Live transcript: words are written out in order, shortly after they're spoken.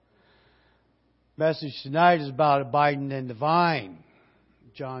Message tonight is about abiding in the vine.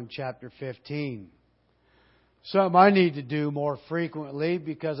 John chapter 15. Something I need to do more frequently,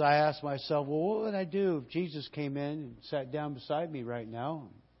 because I ask myself, well, what would I do if Jesus came in and sat down beside me right now?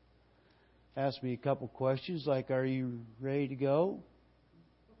 Asked me a couple questions like, are you ready to go?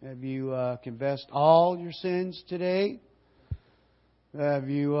 Have you confessed all your sins today? Have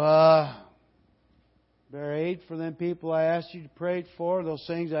you prayed for them people I asked you to pray for, those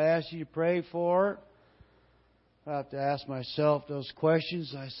things I asked you to pray for? I have to ask myself those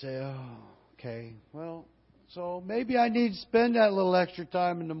questions. I say, oh, okay, well, so maybe I need to spend that little extra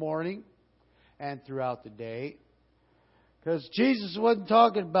time in the morning and throughout the day. Because Jesus wasn't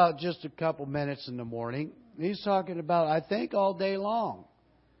talking about just a couple minutes in the morning. He's talking about, I think, all day long.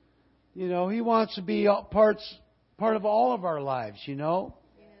 You know, He wants to be part of all of our lives, you know.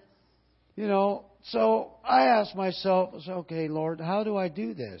 Yes. You know, so I asked myself, okay, Lord, how do I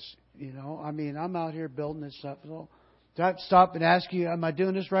do this? You know, I mean, I'm out here building this stuff. So do I have to stop and ask you, am I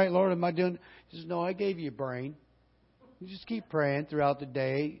doing this right, Lord? Am I doing... He says, no, I gave you a brain. You just keep praying throughout the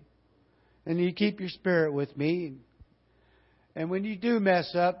day. And you keep your spirit with me. And when you do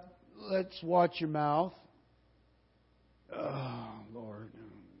mess up, let's watch your mouth. Oh, Lord.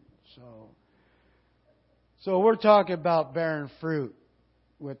 So we're talking about bearing fruit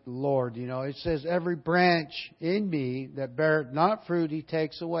with the Lord. You know, it says, every branch in me that beareth not fruit, He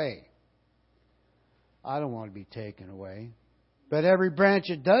takes away. I don't want to be taken away. But every branch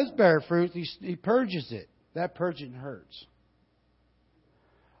that does bear fruit, He purges it. That purging hurts.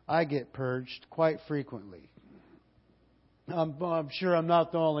 I get purged quite frequently. I'm sure I'm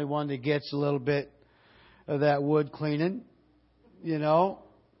not the only one that gets a little bit of that wood cleaning, you know.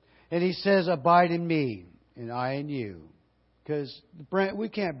 And He says, abide in me, and I in you. Because we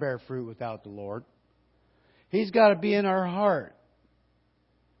can't bear fruit without the Lord. He's got to be in our heart.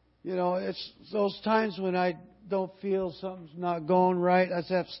 You know, it's those times when I don't feel something's not going right. I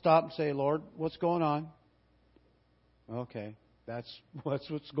just have to stop and say, Lord, what's going on? Okay, that's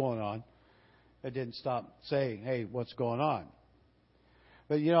what's going on. I didn't stop saying, hey, what's going on?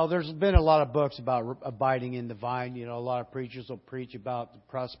 But, you know, there's been a lot of books about abiding in the vine. You know, a lot of preachers will preach about the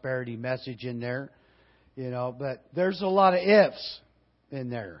prosperity message in there. You know, but there's a lot of ifs in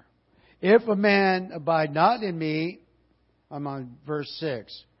there. If a man abide not in me, I'm on verse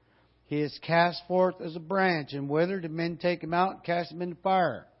 6. He is cast forth as a branch and withered, and men take him out and cast him into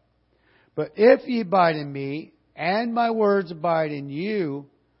fire. But if ye abide in me, and my words abide in you,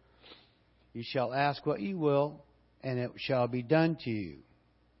 ye shall ask what ye will, and it shall be done to you.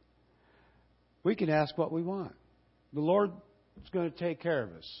 We can ask what we want. The Lord is going to take care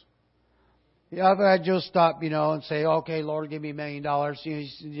of us. Yeah, if I just stop, you know, and say, okay, Lord, give me $1 million.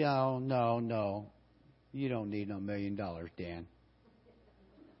 You know, no. You don't need no $1 million, Dan.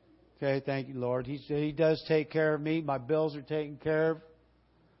 Okay, thank you, Lord. He does take care of me. My bills are taken care of.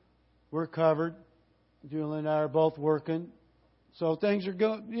 We're covered. Julie and I are both working. So things are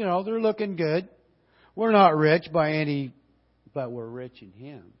good. You know, they're looking good. We're not rich by any, but we're rich in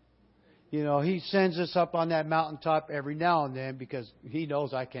Him. You know, He sends us up on that mountaintop every now and then because He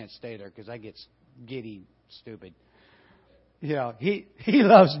knows I can't stay there because I get giddy, stupid. You know, He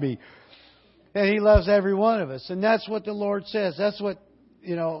loves me. And He loves every one of us. And that's what the Lord says. That's what,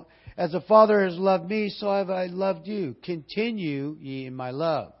 you know, as the Father has loved me, so have I loved you. Continue ye in my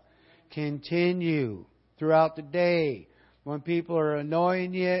love. Continue throughout the day. When people are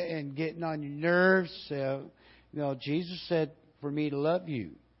annoying you and getting on your nerves, you know, Jesus said for me to love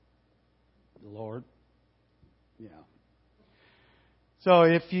you. The Lord. Yeah. So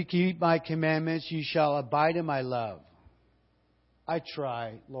if you keep my commandments, you shall abide in my love. I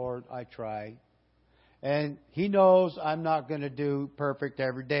try, Lord, I try. And He knows I'm not going to do perfect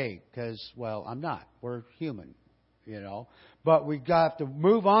every day because, well, I'm not. We're human, you know. But we've got to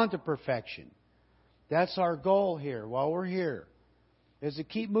move on to perfection. That's our goal here while we're here, is to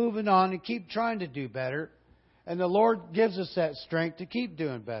keep moving on and keep trying to do better. And the Lord gives us that strength to keep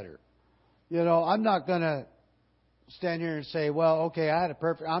doing better. You know, I'm not going to stand here and say, well, okay, I had a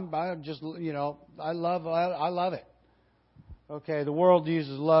perfect, I'm just, you know, I love it. Okay, the world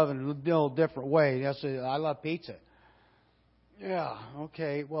uses love in a little different way. That's I love pizza. Yeah,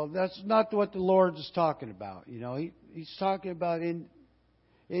 okay. Well, that's not what the Lord is talking about. You know, He's talking about in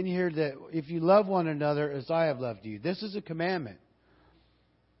here that if you love one another as I have loved you. This is a commandment.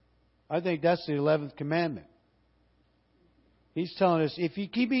 I think that's the 11th commandment. He's telling us, if you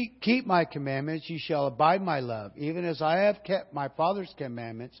keep my commandments, you shall abide my love, even as I have kept my Father's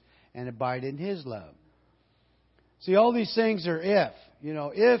commandments and abide in His love. See, all these things are if. You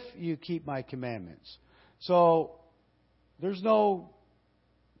know, if you keep my commandments. So, there's no,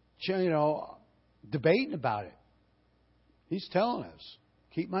 you know, debating about it. He's telling us,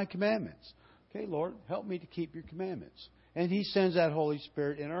 keep my commandments. Okay, Lord, help me to keep your commandments. And He sends that Holy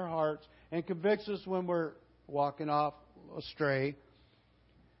Spirit in our hearts and convicts us when we're walking off astray.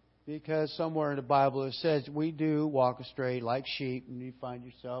 Because somewhere in the Bible it says we do walk astray like sheep, and you find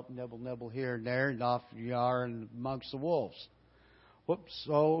yourself nibble here and there, and off you are amongst the wolves. Whoops,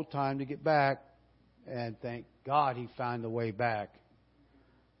 so time to get back. And thank God He found the way back.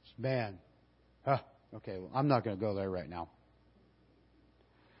 Man, okay, well, I'm not going to go there right now.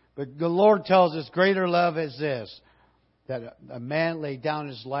 But the Lord tells us greater love is this, that a man laid down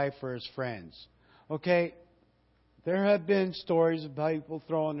his life for his friends. Okay, there have been stories of people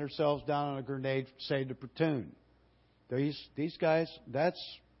throwing themselves down on a grenade, say, to platoon. These guys, that's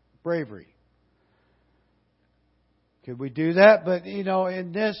bravery. Could we do that? But,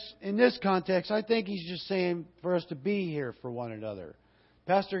 in this context, I think He's just saying for us to be here for one another.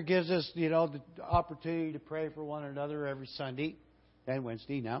 Pastor gives us, the opportunity to pray for one another every Sunday and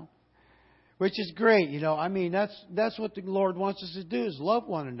Wednesday now, which is great. That's what the Lord wants us to do, is love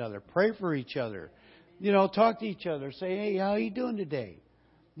one another, pray for each other, talk to each other, say, hey, how are you doing today?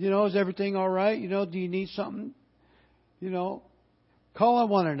 Is everything all right? Do you need something? Call on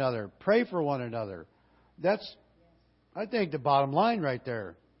one another, pray for one another. That's, I think, the bottom line right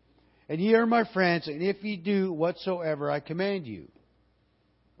there. And ye are my friends, and if ye do whatsoever I command you.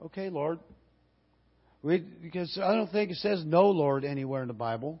 Okay, Lord. Because I don't think it says no, Lord, anywhere in the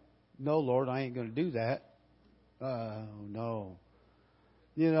Bible. No, Lord, I ain't going to do that. No.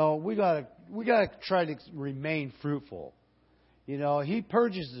 We gotta try to remain fruitful. He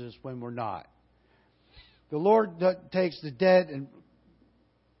purges us when we're not. The Lord takes the dead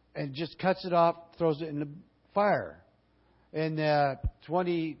and just cuts it off, throws it in the fire. In the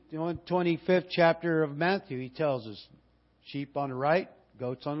 25th chapter of Matthew, He tells us, sheep on the right,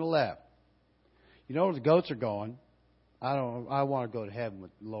 goats on the left. Where the goats are going? I want to go to heaven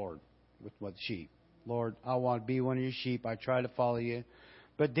with the Lord, with the sheep. Lord, I want to be one of your sheep. I try to follow you.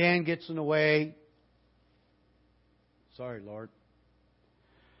 But Dan gets in the way. Sorry, Lord.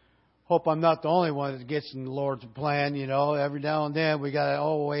 Hope I'm not the only one that gets in the Lord's plan. Every now and then we got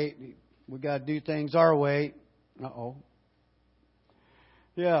to do things our way.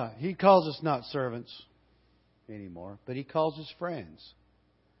 Yeah, He calls us not servants anymore, but He calls us friends.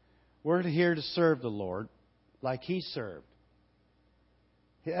 We're here to serve the Lord like He served.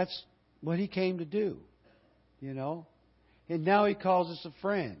 That's what He came to do, And now He calls us a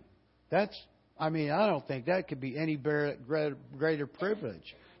friend. I don't think that could be any greater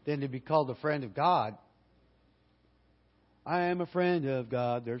privilege than to be called a friend of God. I am a friend of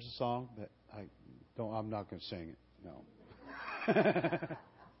God. There's a song, but I'm not going to sing it.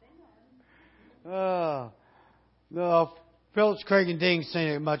 No. No, Phillips, Craig, and Ding sing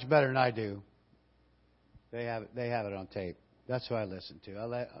it much better than I do. They have it on tape. That's who I listen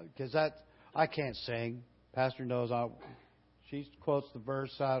to. Because I can't sing. Pastor knows. She quotes the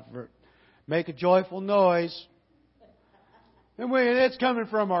verse out for make a joyful noise. And it's coming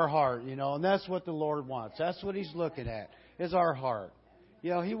from our heart, and that's what the Lord wants. That's what He's looking at, is our heart.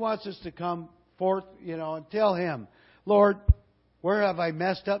 He wants us to come forth, and tell Him, Lord, where have I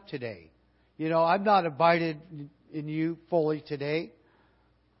messed up today? I've not abided in you fully today.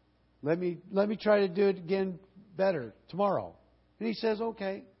 Let me try to do it again better tomorrow. And He says,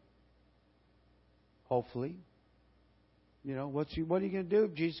 okay. Hopefully. What are you going to do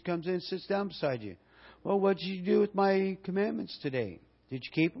if Jesus comes in and sits down beside you? Well, what did you do with my commandments today? Did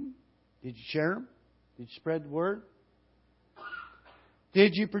you keep them? Did you share them? Did you spread the word?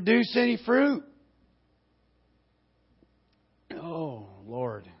 Did you produce any fruit? Oh,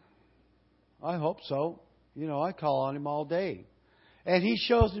 Lord. I hope so. I call on Him all day. And He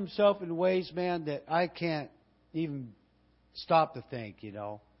shows Himself in ways, man, that I can't even stop to think,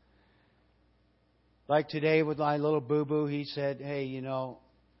 Like today with my little boo-boo, he said, hey,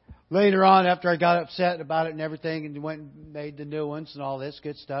 later on after I got upset about it and everything and went and made the new ones and all this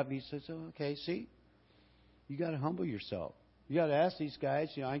good stuff, he says, okay, see, you got to humble yourself. You got to ask these guys.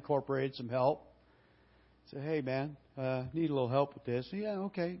 I incorporated some help. I said, hey, man, need a little help with this. Yeah,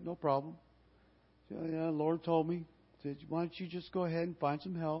 okay, no problem. So, the Lord told me, said, why don't you just go ahead and find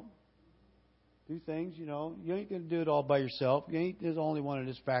some help? Do things, you ain't going to do it all by yourself. You ain't the only one in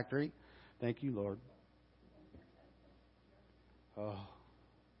this factory. Thank you, Lord. Oh,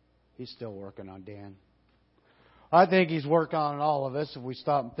 He's still working on Dan. I think He's working on all of us if we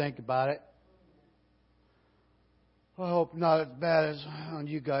stop and think about it. I hope not as bad as on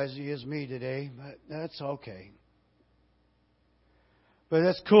you guys He is me today, but that's okay. But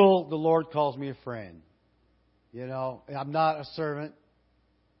that's cool. The Lord calls me a friend. I'm not a servant,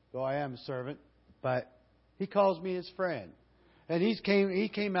 though I am a servant. But He calls me His friend. And He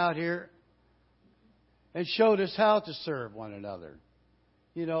came out here and showed us how to serve one another.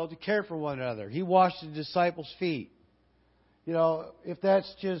 You know, to care for one another. He washed the disciples' feet. You know, if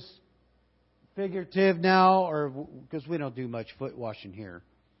that's just figurative now, or because we don't do much foot washing here.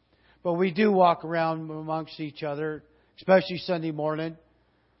 But we do walk around amongst each other, especially Sunday morning.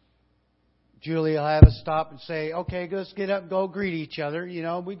 Julie will have us stop and say, okay, let's get up and go greet each other. You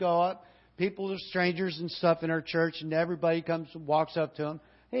know, we go up. People are strangers and stuff in our church, and everybody comes and walks up to them.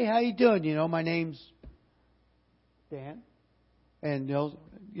 Hey, how you doing? You know, my name's Dan. And they'll,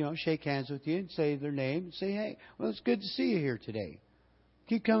 shake hands with you and say their name and say, hey, well, it's good to see you here today.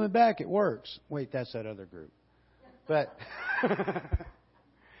 Keep coming back. It works. Wait, that's that other group. But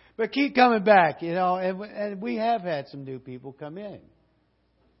but keep coming back, and we have had some new people come in,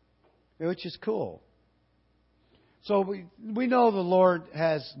 which is cool. So we know the Lord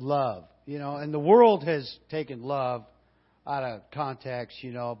has love, and the world has taken love out of context,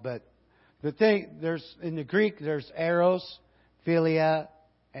 but the thing, in the Greek, there's eros, philia,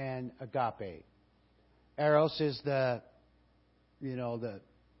 and agape. Eros is the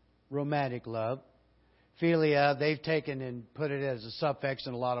romantic love. Philia, they've taken and put it as a suffix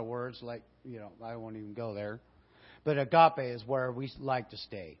in a lot of words, like, I won't even go there. But agape is where we like to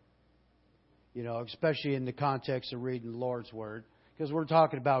stay. Especially in the context of reading the Lord's Word. Because we're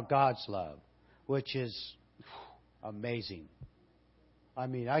talking about God's love, which is amazing. I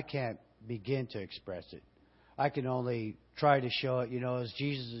mean, I can't begin to express it. I can only try to show it, as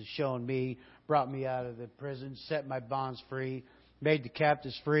Jesus has shown me, brought me out of the prison, set my bonds free, made the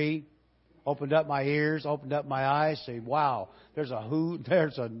captives free, opened up my ears, opened up my eyes, say, wow, there's a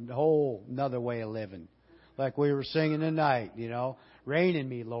whole another way of living. Like we were singing tonight, reign in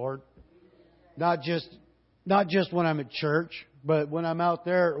me, Lord. Not just when I'm at church, but when I'm out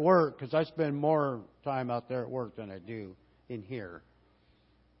there at work, because I spend more time out there at work than I do in here.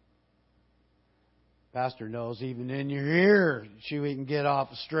 Pastor knows even in your ear, we can get off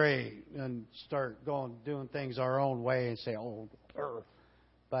astray and start doing things our own way and say, oh,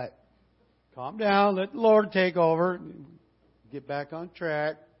 but calm down, let the Lord take over, get back on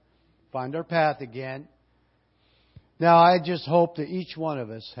track, find our path again. Now, I just hope that each one of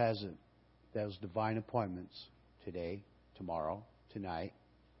us has those divine appointments today, tomorrow, tonight,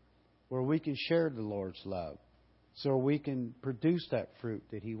 where we can share the Lord's love, so we can produce that fruit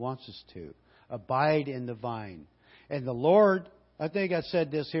that He wants us to. Abide in the vine. And the Lord, I think I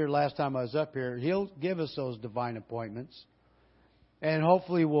said this here last time I was up here, He'll give us those divine appointments. And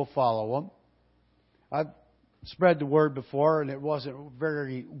hopefully we'll follow them. I've spread the word before and it wasn't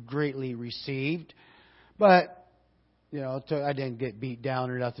very greatly received. But, I didn't get beat down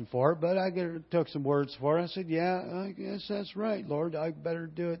or nothing for it. But I took some words for it. I said, yeah, I guess that's right, Lord. I better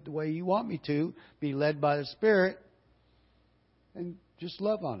do it the way You want me to. Be led by the Spirit. And just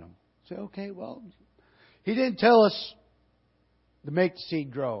love on them. Say, okay, well, He didn't tell us to make the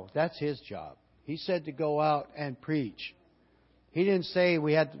seed grow. That's His job. He said to go out and preach. He didn't say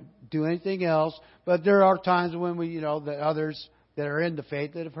we had to do anything else. But there are times when the others that are in the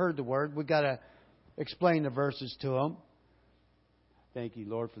faith that have heard the word, we've got to explain the verses to them. Thank You,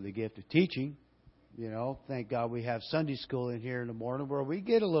 Lord, for the gift of teaching. Thank God we have Sunday school in here in the morning where we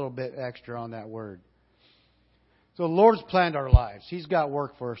get a little bit extra on that word. So the Lord's planned our lives. He's got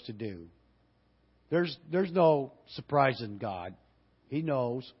work for us to do. There's no surprise in God. He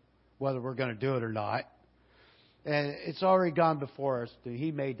knows whether we're going to do it or not. And it's already gone before us.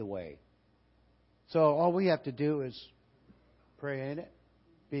 He made the way. So all we have to do is pray in it,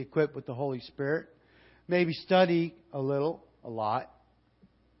 be equipped with the Holy Spirit, maybe study a lot.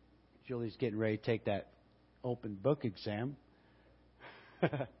 Julie's getting ready to take that open book exam.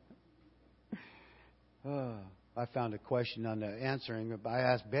 I found a question on the answering. I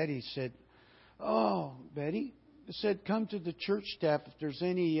asked Betty, said, oh, Betty, I said, come to the church staff if there's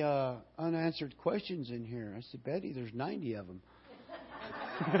any unanswered questions in here. I said, Betty, there's 90 of them.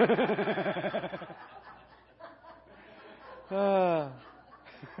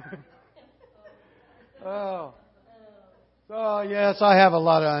 Oh, yes, I have a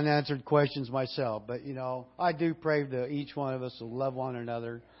lot of unanswered questions myself. But, I do pray that each one of us will love one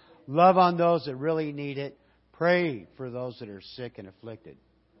another. Love on those that really need it. Pray for those that are sick and afflicted.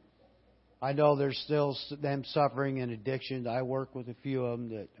 I know there's still them suffering in addiction. I work with a few of them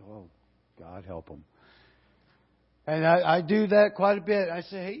that, oh, God help them. And I do that quite a bit. I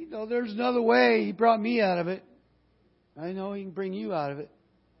say, hey, there's another way. He brought me out of it. I know He can bring you out of it.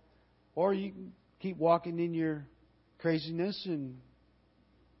 Or you can keep walking in your craziness and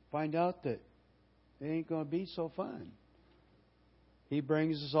find out that it ain't going to be so fun. He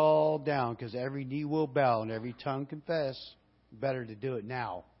brings us all down because every knee will bow and every tongue confess. Better to do it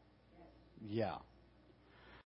now. Yeah.